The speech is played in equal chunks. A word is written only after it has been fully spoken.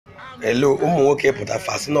Hello, okay, but I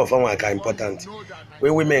fast enough on like important.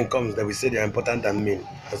 When women comes, they will say they are important than men.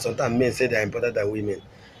 And sometimes men say they are important than women.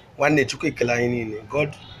 One day,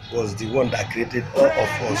 God was the one that created all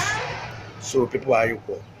of us. So people are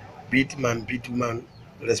equal. Beat man, beat woman.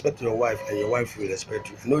 Respect your wife, and your wife will respect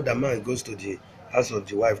you. I know that man goes to the house of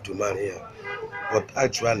the wife to marry her. But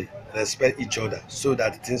actually, respect each other so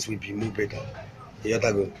that things will be more better. You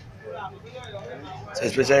know, so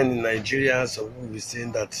especially in Nigeria, some people will say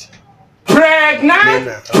that men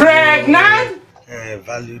are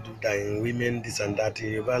valued than women, this and that.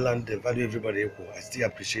 In Ireland, they value everybody equal. I still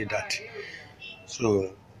appreciate that.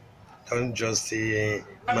 So don't just say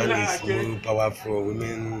man is more powerful,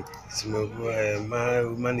 women is more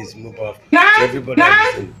woman is more powerful. So everybody is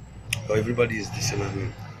the same, or everybody is the same. I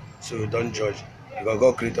mean, so don't judge because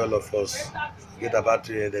God created all of us. Forget about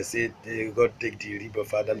they say God take the rib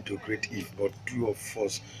of Adam to create Eve, but two of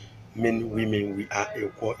us, men, women, we are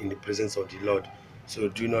equal in the presence of the Lord. So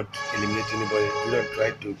do not eliminate anybody. Do not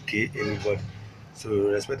try to kill anybody. So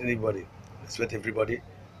respect anybody. Respect everybody.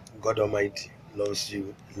 God Almighty loves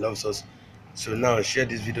you, loves us. So now share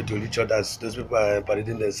this video to each other. Those people are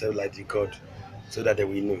parading themselves like the God, so that they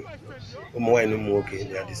will know. Okay,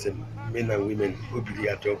 they are the same. Men and women, they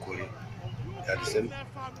are the same.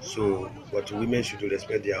 So, but women should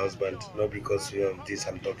respect their husband, not because of this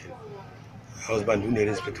I'm talking. Husband who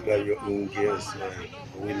respect your own girls,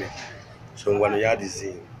 women. So when you had this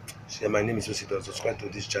share my name is Osito. Subscribe to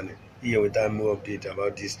this channel. Here with that more update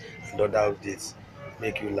about this and other updates.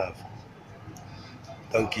 Make you laugh.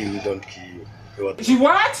 Don't kill you, don't kill you. She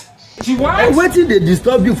what? She what? Wetin dey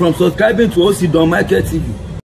disturb you from subscribing to Osidon Market TV?